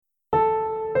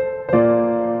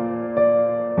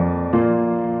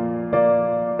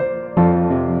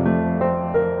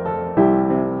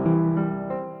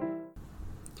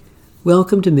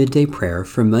Welcome to Midday Prayer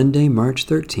for Monday, March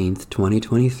 13th,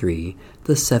 2023,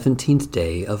 the 17th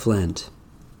day of Lent.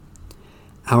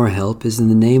 Our help is in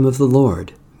the name of the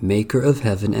Lord, Maker of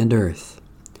heaven and earth.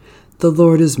 The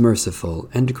Lord is merciful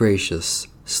and gracious,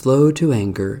 slow to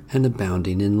anger and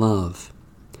abounding in love.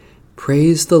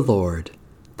 Praise the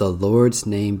Lord's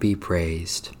name be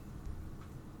praised.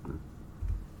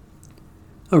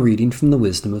 A reading from the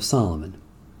Wisdom of Solomon.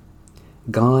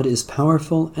 God is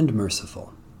powerful and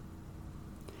merciful.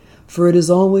 For it is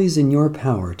always in your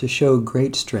power to show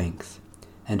great strength,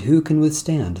 and who can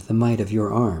withstand the might of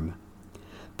your arm?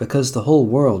 Because the whole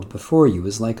world before you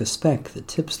is like a speck that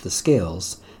tips the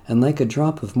scales, and like a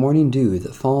drop of morning dew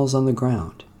that falls on the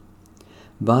ground.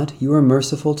 But you are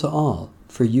merciful to all,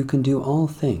 for you can do all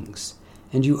things,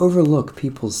 and you overlook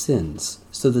people's sins,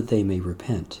 so that they may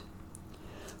repent.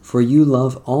 For you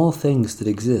love all things that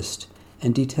exist,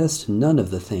 and detest none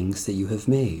of the things that you have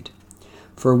made.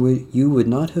 For you would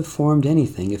not have formed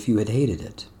anything if you had hated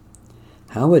it.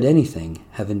 How would anything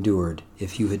have endured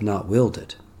if you had not willed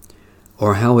it?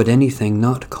 Or how would anything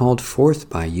not called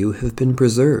forth by you have been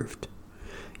preserved?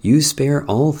 You spare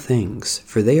all things,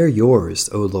 for they are yours,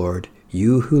 O Lord,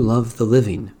 you who love the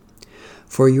living.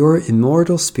 For your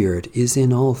immortal spirit is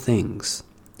in all things.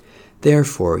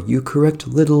 Therefore you correct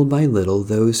little by little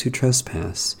those who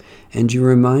trespass, and you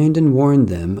remind and warn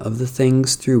them of the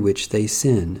things through which they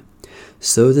sin,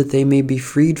 so that they may be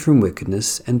freed from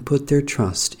wickedness and put their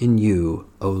trust in you,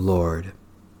 O Lord.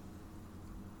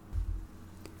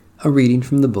 A reading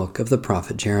from the book of the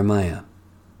prophet Jeremiah.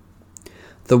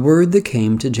 The word that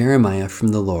came to Jeremiah from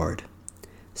the Lord.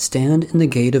 Stand in the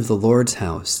gate of the Lord's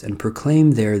house, and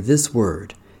proclaim there this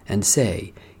word, and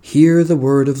say, Hear the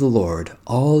word of the Lord,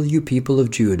 all you people of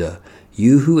Judah,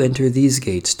 you who enter these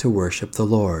gates to worship the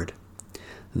Lord.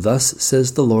 Thus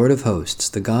says the Lord of hosts,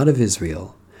 the God of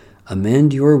Israel,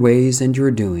 Amend your ways and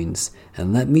your doings,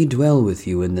 and let me dwell with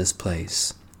you in this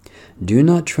place. Do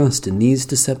not trust in these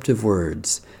deceptive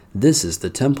words. This is the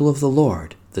temple of the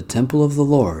Lord, the temple of the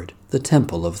Lord, the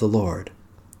temple of the Lord.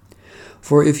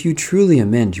 For if you truly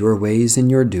amend your ways and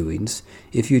your doings,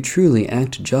 if you truly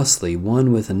act justly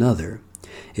one with another,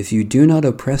 if you do not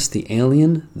oppress the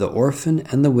alien, the orphan,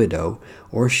 and the widow,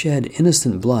 or shed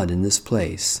innocent blood in this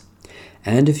place,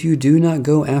 and if you do not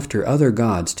go after other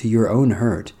gods to your own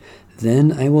hurt,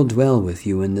 then I will dwell with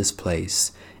you in this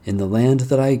place, in the land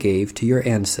that I gave to your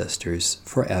ancestors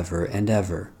forever and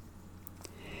ever.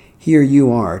 Here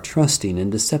you are, trusting in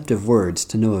deceptive words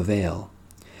to no avail.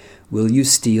 Will you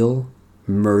steal,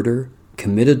 murder,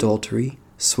 commit adultery,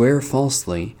 swear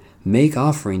falsely, make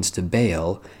offerings to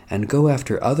Baal, and go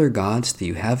after other gods that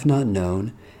you have not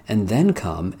known, and then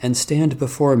come and stand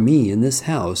before me in this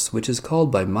house which is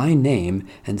called by my name,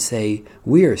 and say,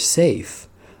 We are safe,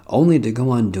 only to go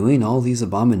on doing all these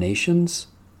abominations?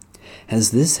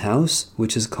 Has this house,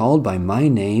 which is called by my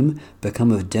name,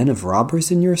 become a den of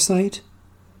robbers in your sight?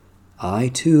 I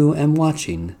too am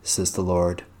watching, says the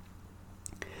Lord.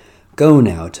 Go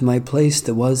now to my place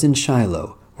that was in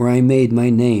Shiloh, where I made my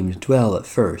name dwell at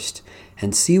first,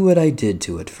 and see what I did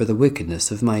to it for the wickedness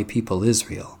of my people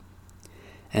Israel.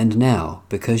 And now,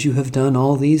 because you have done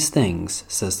all these things,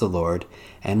 says the Lord,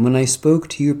 and when I spoke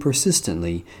to you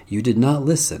persistently, you did not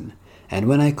listen, and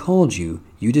when I called you,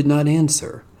 you did not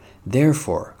answer.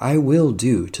 Therefore I will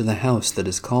do to the house that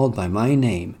is called by my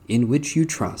name, in which you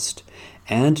trust,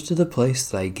 and to the place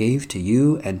that I gave to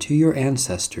you and to your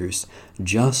ancestors,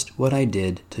 just what I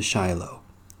did to Shiloh.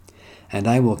 And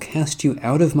I will cast you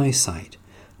out of my sight,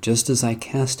 just as I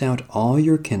cast out all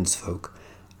your kinsfolk,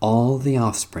 all the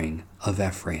offspring of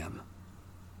Ephraim.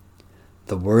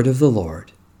 The word of the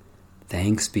Lord.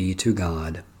 Thanks be to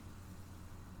God.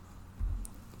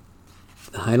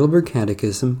 The Heidelberg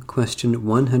Catechism, question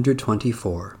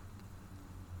 124.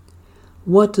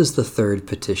 What does the third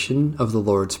petition of the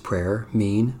Lord's Prayer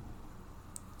mean?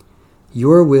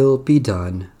 Your will be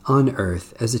done on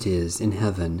earth as it is in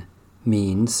heaven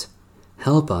means,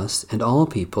 help us and all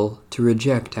people to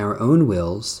reject our own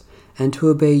wills and to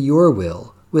obey your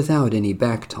will without any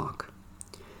backtalk.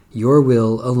 Your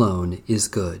will alone is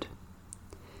good.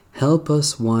 Help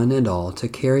us one and all to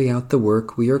carry out the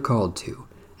work we are called to,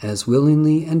 as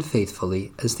willingly and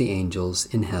faithfully as the angels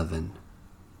in heaven.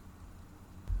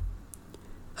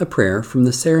 A prayer from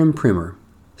the Sarum Primer,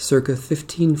 circa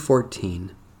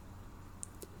 1514.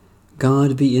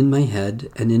 God be in my head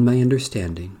and in my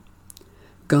understanding.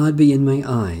 God be in my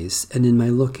eyes and in my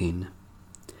looking.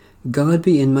 God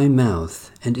be in my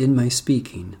mouth and in my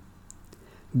speaking.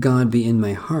 God be in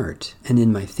my heart and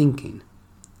in my thinking.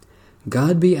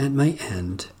 God be at my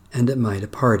end and at my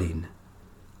departing.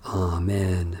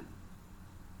 Amen.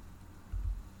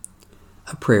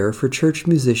 a prayer for church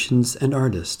musicians and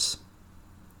artists.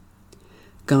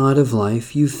 God of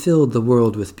life, you filled the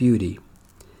world with beauty.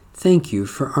 Thank you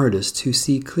for artists who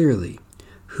see clearly,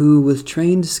 who with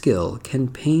trained skill can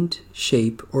paint,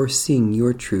 shape, or sing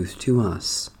your truth to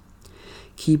us.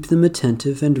 Keep them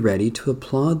attentive and ready to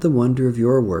applaud the wonder of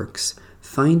your works,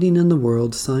 finding in the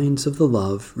world signs of the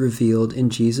love revealed in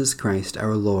Jesus Christ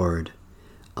our Lord.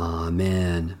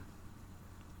 Amen.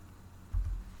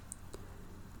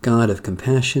 God of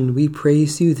compassion, we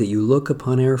praise you that you look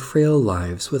upon our frail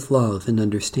lives with love and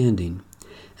understanding,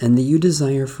 and that you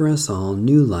desire for us all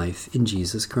new life in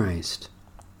Jesus Christ.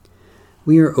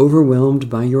 We are overwhelmed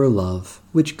by your love,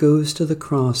 which goes to the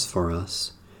cross for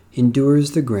us,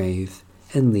 endures the grave,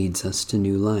 and leads us to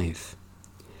new life.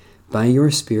 By your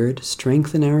Spirit,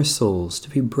 strengthen our souls to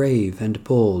be brave and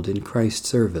bold in Christ's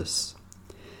service.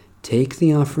 Take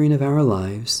the offering of our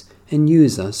lives and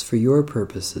use us for your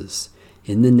purposes,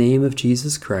 in the name of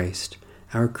Jesus Christ,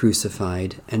 our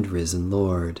crucified and risen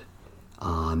Lord.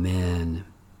 Amen.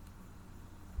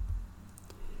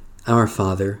 Our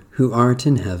Father, who art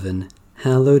in heaven,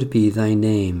 hallowed be thy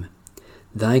name.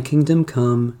 Thy kingdom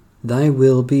come, thy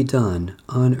will be done,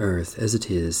 on earth as it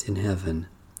is in heaven.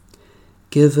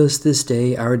 Give us this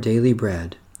day our daily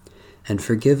bread, and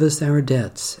forgive us our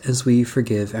debts as we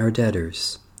forgive our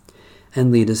debtors.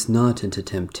 And lead us not into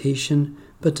temptation,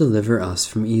 but deliver us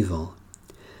from evil.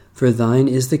 For thine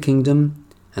is the kingdom,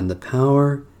 and the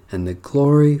power, and the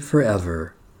glory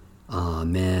forever.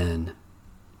 Amen.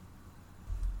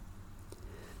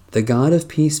 The God of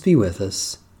peace be with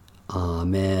us.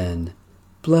 Amen.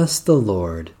 Bless the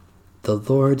Lord. The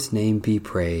Lord's name be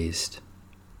praised.